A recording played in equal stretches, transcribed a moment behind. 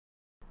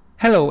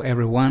Hello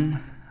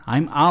everyone,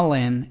 I'm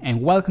Alan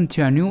and welcome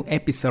to a new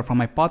episode from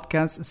my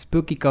podcast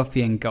Spooky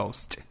Coffee and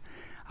Ghost.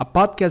 A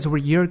podcast where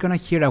you're gonna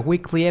hear a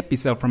weekly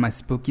episode from a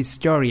spooky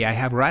story I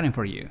have written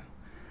for you.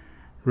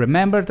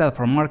 Remember that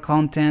for more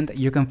content,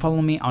 you can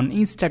follow me on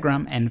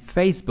Instagram and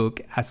Facebook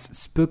as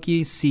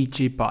Spooky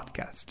CG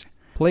Podcast.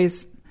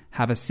 Please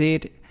have a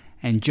seat,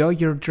 enjoy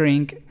your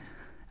drink,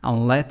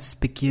 and let's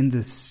begin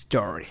the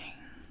story.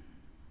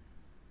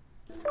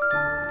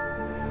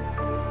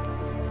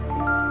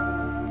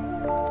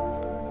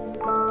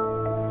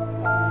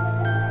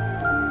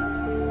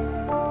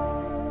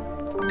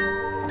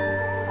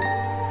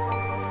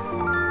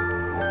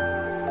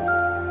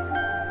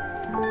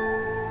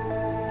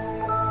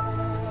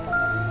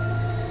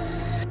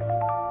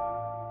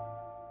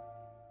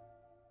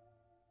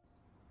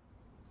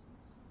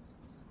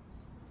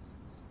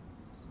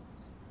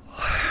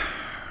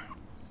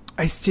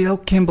 I still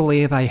can't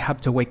believe I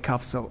have to wake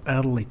up so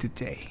early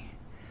today.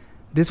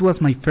 This was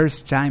my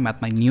first time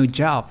at my new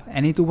job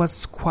and it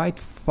was quite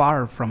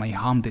far from my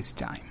home this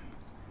time.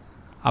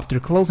 After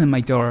closing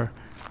my door,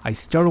 I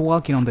started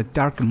walking on the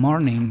dark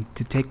morning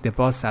to take the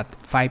bus at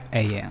 5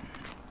 a.m.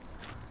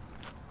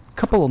 A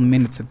couple of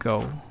minutes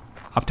ago,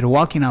 after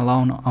walking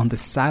alone on the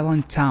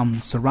silent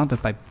town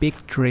surrounded by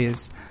big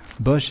trees,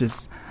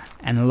 bushes,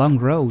 and long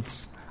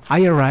roads,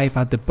 I arrived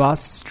at the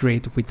bus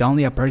street with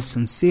only a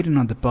person sitting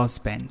on the bus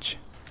bench.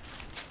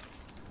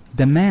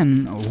 The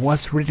man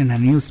was reading a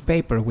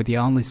newspaper with the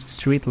only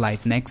street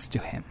light next to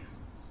him.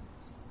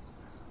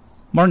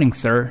 "Morning,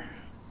 sir."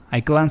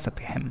 I glanced at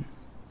him.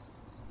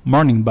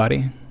 "Morning,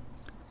 buddy."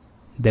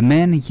 The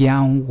man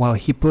yawned while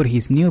he put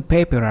his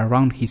newspaper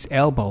around his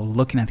elbow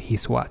looking at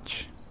his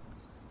watch.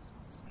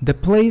 The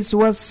place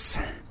was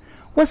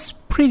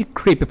pretty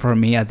creepy for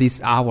me at this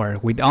hour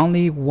with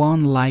only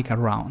one light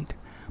around.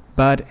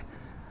 But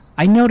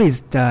I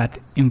noticed that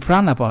in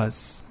front of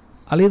us,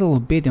 a little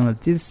bit in the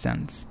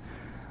distance,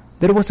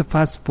 there was a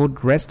fast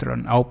food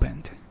restaurant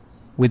opened,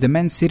 with the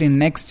man sitting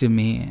next to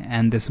me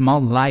and the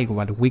small light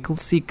what we could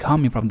see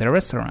coming from the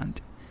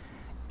restaurant.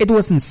 It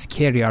wasn't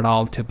scary at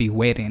all to be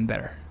waiting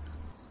there.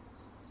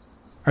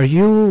 "Are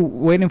you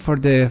waiting for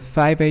the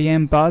 5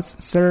 a.m. bus,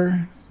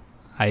 sir?"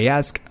 I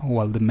asked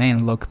while the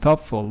man looked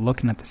thoughtful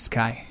looking at the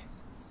sky.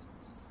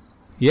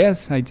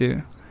 "Yes, I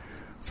do.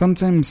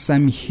 Sometimes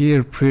I'm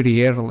here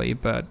pretty early,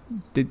 but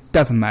it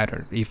doesn't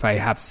matter if I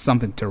have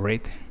something to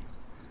read.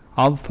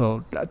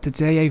 Although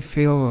today I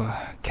feel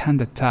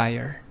kinda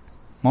tired,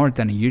 more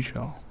than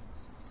usual."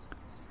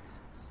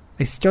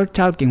 I started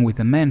talking with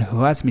the man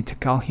who asked me to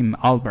call him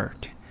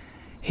Albert.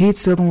 He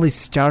suddenly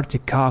started to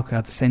cough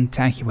at the same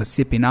time he was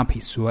zipping up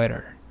his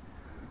sweater.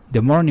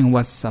 The morning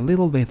was a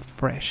little bit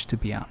fresh, to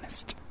be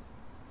honest.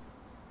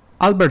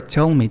 Albert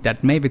told me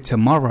that maybe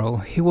tomorrow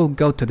he will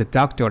go to the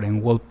doctor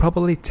and will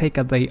probably take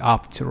a day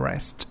off to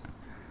rest.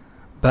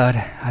 But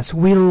as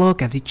we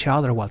looked at each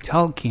other while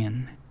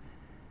talking,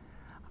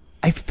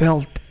 I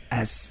felt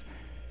as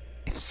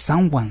if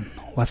someone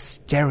was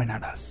staring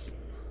at us.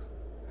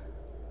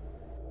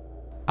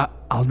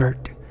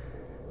 Albert,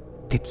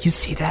 did you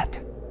see that?"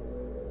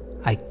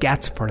 I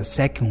gasped for a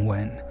second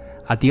when,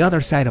 at the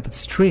other side of the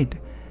street,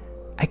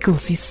 I could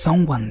see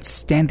someone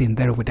standing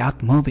there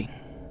without moving.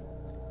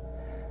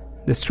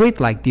 The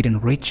streetlight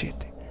didn't reach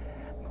it,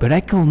 but I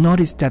could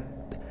notice that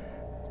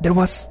there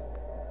was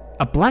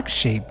a black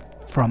shape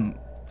from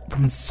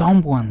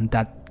someone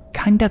that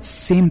kinda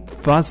seemed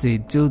fuzzy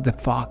due to the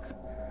fog.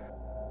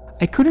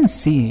 I couldn't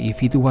see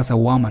if it was a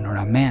woman or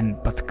a man,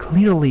 but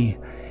clearly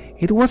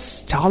it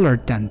was taller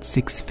than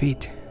 6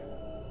 feet.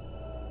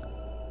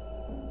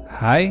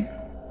 "Hi,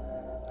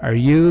 are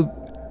you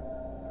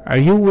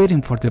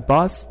waiting for the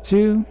bus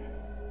too?"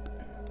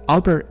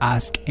 Albert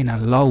asked in a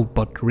low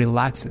but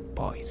relaxed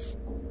voice.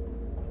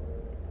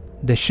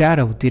 The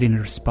shadow didn't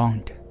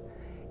respond.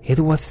 It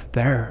was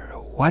there,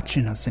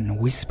 watching us and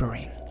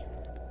whispering.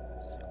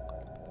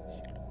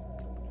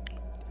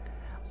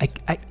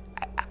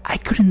 I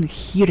couldn't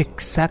hear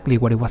exactly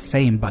what it was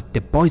saying, but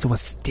the voice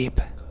was deep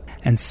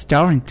and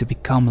starting to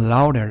become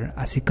louder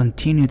as it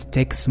continued to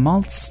take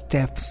small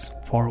steps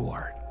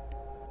forward.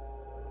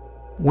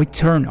 We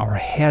turned our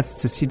heads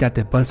to see that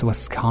the bus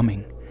was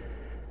coming.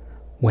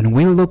 When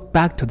we looked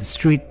back to the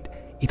street,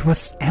 it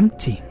was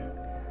empty.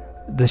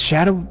 The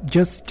shadow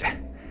just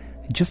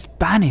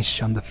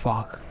vanished on the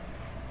fog.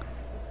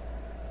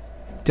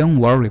 "Don't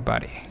worry,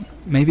 buddy.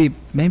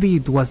 Maybe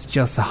it was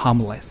just a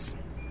homeless,"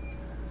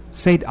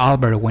 said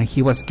Albert when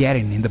he was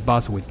getting in the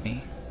bus with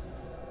me.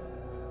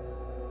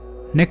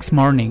 Next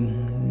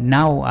morning,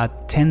 now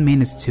at 10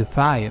 minutes to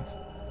 5,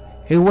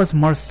 it was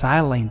more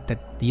silent than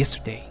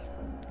yesterday.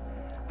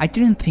 I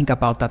didn't think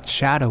about that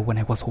shadow when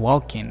I was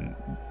walking,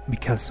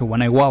 because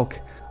when I walk,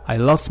 I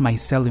lost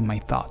myself in my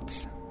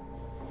thoughts.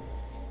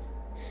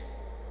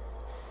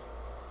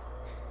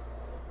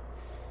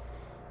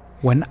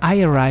 When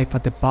I arrived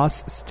at the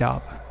bus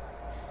stop,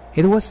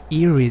 it was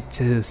eerie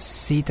to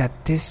see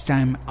that this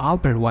time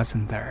Albert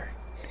wasn't there.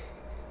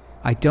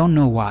 I don't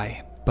know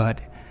why,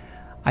 but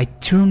I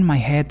turned my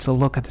head to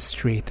look at the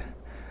street.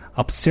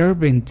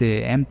 observing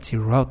the empty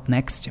road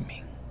next to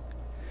me.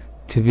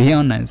 To be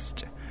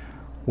honest,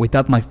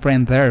 without my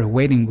friend there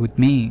waiting with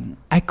me,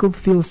 I could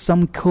feel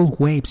some cool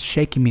waves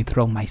shaking me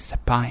through my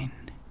spine.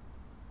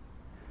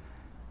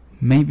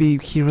 Maybe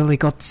he really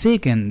got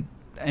sick and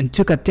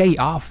took a day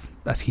off,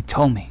 as he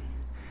told me,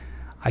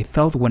 I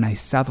thought when I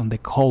sat on the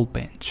cold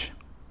bench.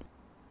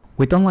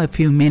 With only a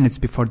few minutes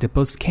before the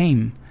bus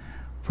came,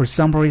 for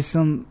some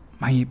reason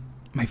my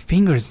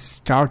fingers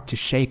started to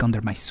shake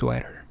under my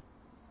sweater.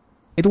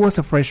 It was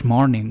a fresh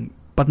morning,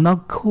 but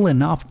not cool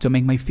enough to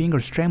make my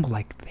fingers tremble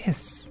like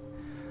this.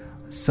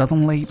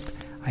 Suddenly,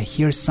 I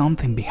hear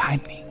something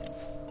behind me.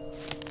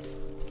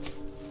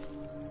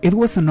 It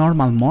was a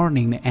normal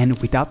morning and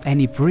without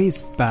any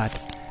breeze, but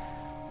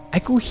I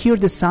could hear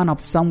the sound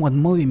of someone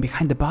moving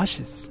behind the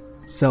bushes,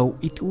 so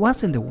it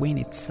wasn't the wind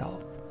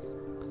itself.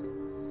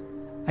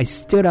 I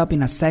stood up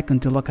in a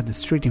second to look at the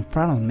street in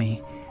front of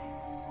me,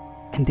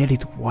 and there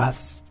it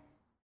was.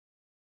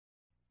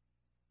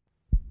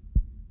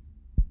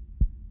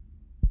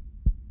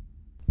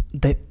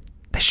 The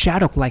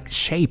shadow-like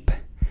shape,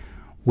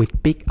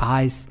 with big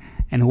eyes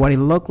and what it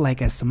looked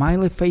like a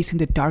smiley face in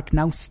the dark,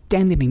 now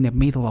standing in the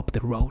middle of the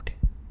road.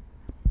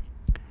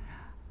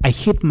 I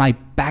hit my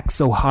back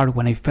so hard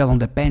when I fell on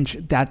the bench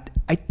that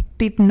I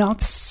did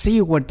not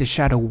see where the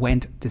shadow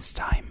went this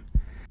time.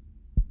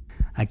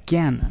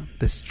 Again,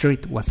 the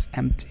street was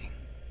empty.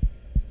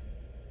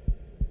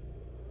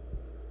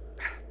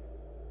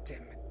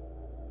 Damn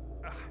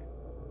it.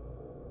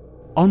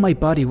 All my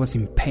body was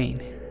in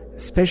pain,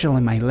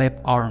 especially my left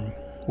arm,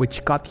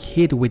 which got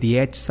hit with the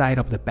edge side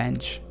of the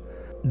bench.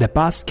 The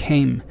bus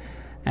came,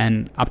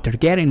 and after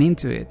getting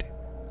into it,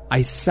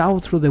 I saw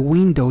through the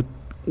window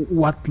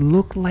what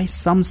looked like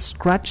some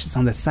scratches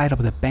on the side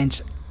of the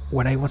bench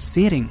where I was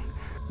sitting,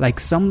 like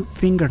some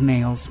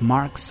fingernails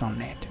marks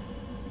on it.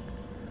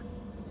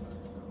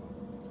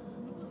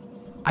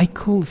 I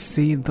could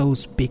see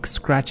those big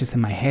scratches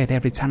in my head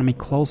every time I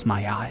closed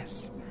my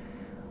eyes.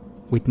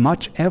 With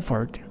much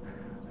effort,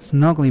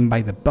 snuggling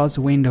by the bus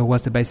window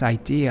was the best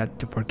idea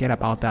to forget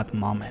about that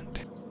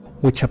moment,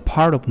 which a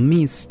part of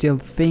me still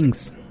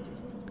thinks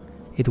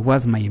it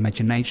was my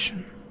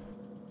imagination.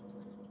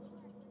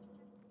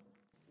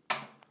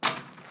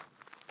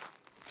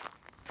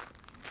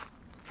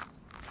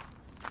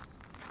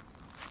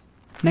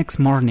 Next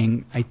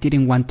morning, I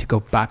didn't want to go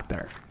back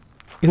there.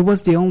 It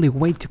was the only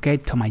way to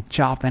get to my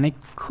job and I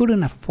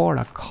couldn't afford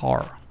a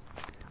car.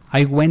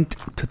 I went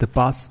to the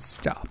bus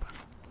stop,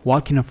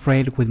 walking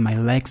afraid with my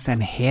legs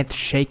and head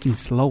shaking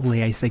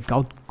slowly as I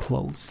got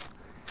close.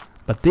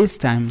 But this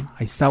time,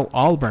 I saw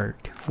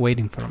Albert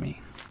waiting for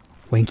me,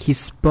 when he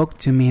spoke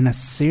to me in a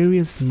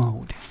serious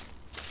mode.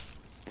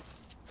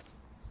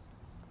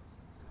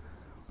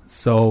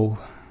 So,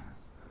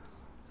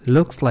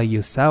 looks like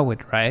you saw it,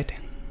 right?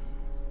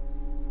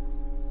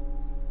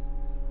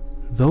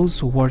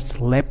 Those words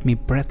left me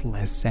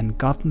breathless and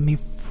got me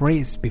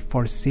freeze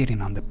before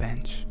sitting on the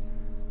bench.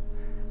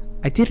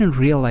 I didn't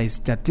realize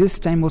that this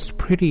time was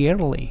pretty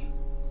early,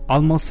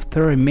 almost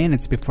 30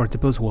 minutes before the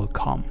bus will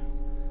come.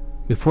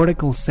 Before I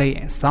could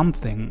say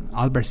something,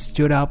 Albert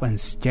stood up and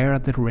stared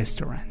at the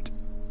restaurant.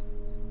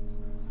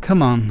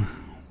 Come on,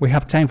 we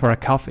have time for a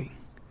coffee.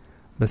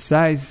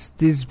 Besides,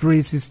 this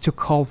breeze is too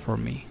cold for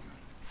me,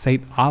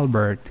 said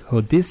Albert,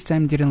 who this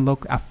time didn't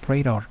look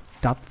afraid or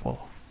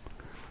doubtful.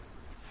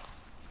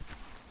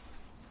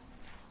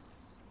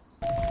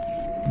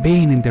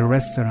 Being in the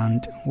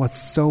restaurant was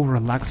so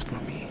relaxed for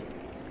me.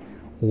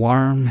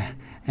 Warm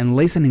and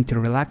listening to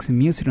relaxing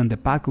music on the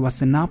back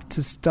was enough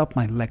to stop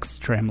my legs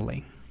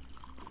trembling.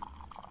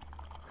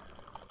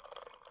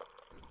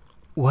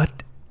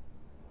 What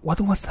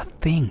was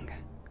that thing?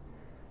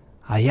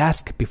 I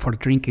asked before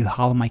drinking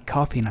all my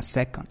coffee in a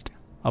second.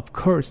 Of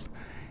course,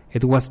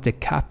 it was the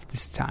decaf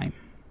this time.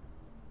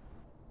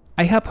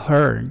 I have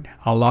heard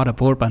a lot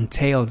of urban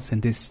tales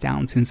in this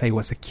town since I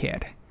was a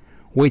kid,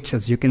 which,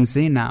 as you can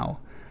see now,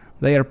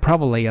 they are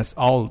probably as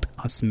old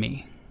as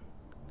me.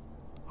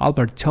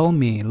 Albert told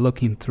me,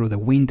 looking through the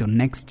window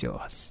next to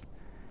us.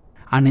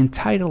 An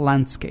entire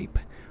landscape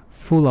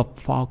full of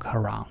fog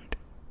around.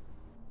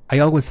 I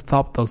always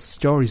thought those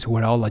stories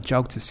were all a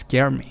joke to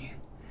scare me.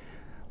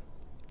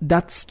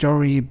 That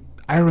story,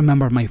 I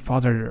remember my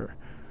father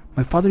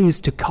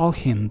used to call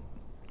him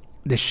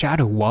the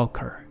Shadow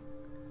Walker.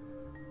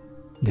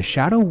 The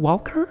Shadow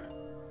Walker?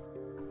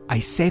 I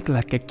said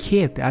like a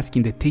kid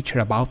asking the teacher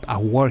about a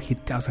word he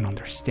doesn't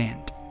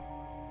understand.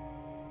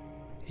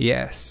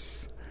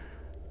 Yes,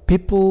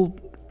 people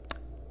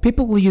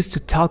used to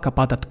talk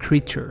about that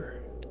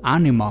creature,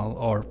 animal,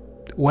 or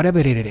whatever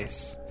it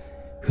is,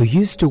 who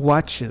used to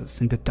watch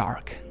us in the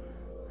dark,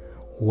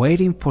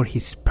 waiting for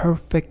his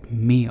perfect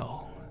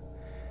meal.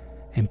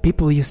 And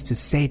people used to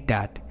say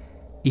that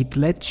it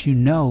lets you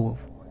know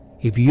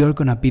if you're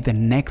gonna be the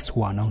next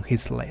one on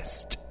his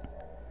list,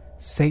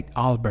 said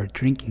Albert,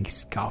 drinking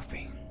his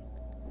coffee.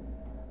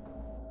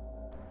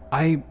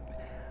 I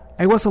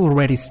was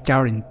already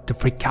starting to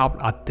freak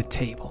out at the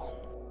table.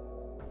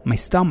 My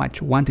stomach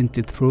wanted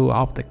to throw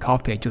out the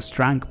coffee I just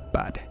drank,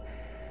 but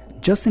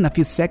just in a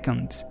few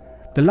seconds.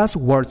 The last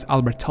words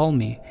Albert told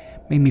me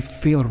made me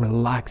feel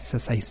relaxed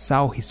as I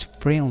saw his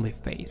friendly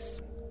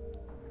face.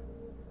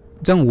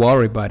 Don't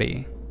worry,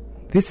 buddy.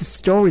 These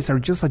stories are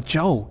just a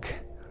joke.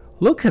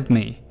 Look at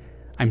me.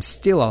 I'm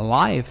still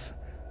alive.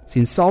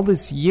 Since all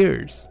these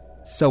years,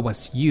 so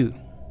was you.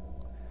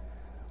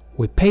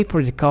 We paid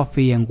for the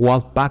coffee and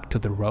walked back to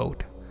the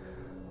road,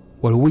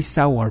 where we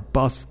saw our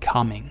bus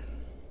coming.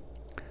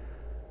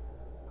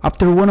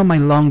 After one of my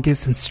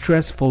longest and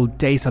stressful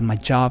days at my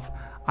job,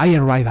 I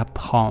arrived at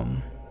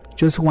home,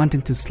 just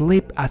wanting to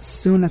sleep as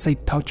soon as I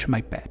touched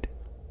my bed.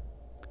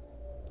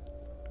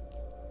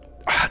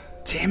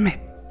 Damn it.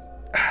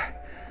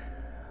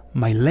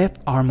 My left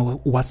arm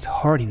was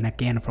hurting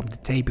again from the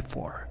day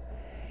before.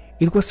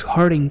 It was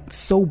hurting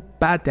so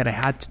bad that I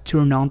had to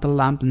turn on the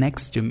lamp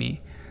next to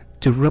me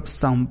to rub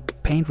some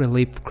pain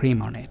relief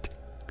cream on it.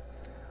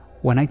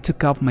 When I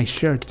took off my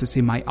shirt to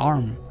see my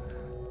arm,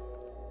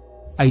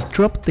 I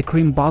dropped the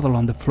cream bottle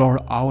on the floor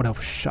out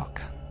of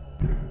shock.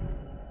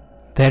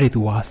 There it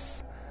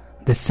was,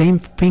 the same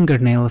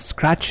fingernail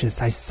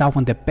scratches I saw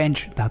on the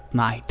bench that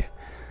night,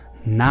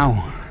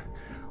 now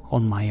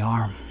on my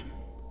arm.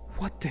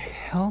 What the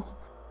hell?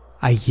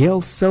 I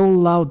yelled so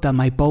loud that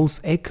my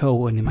voice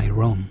echoed in my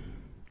room.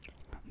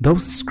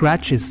 Those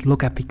scratches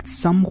look like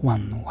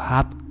someone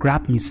had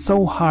grabbed me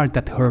so hard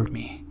that hurt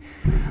me,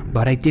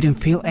 but I didn't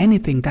feel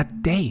anything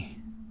that day.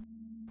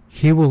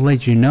 He will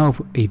let you know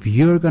if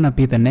you're gonna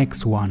be the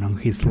next one on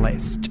his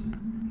list.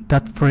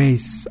 That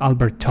phrase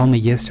Albert told me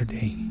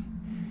yesterday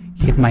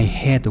hit my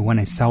head when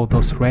I saw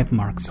those red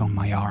marks on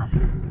my arm,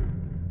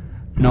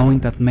 knowing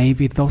that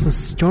maybe those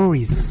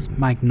stories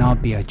might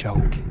not be a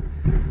joke,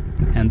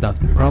 and that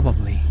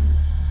probably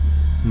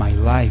my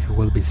life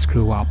will be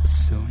screwed up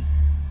soon.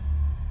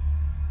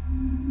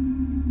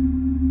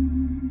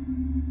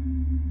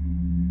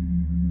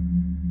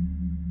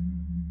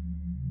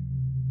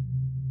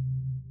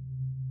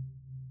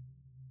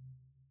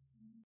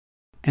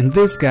 And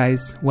this,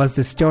 guys, was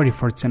the story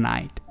for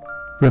tonight.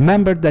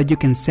 Remember that you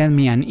can send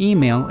me an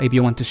email if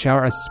you want to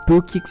share a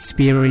spooky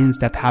experience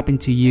that happened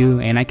to you,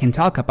 and I can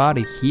talk about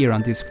it here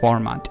on this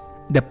format.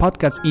 The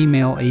podcast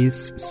email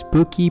is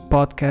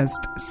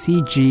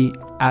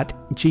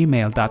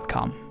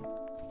spookypodcastcg@gmail.com.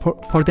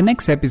 For the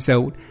next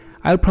episode,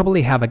 I'll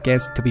probably have a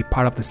guest to be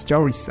part of the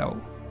story, so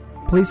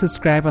please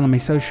subscribe on my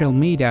social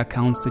media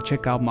accounts to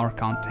check out more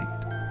content.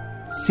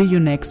 See you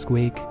next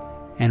week,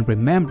 and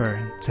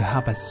remember to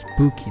have a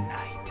spooky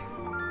night.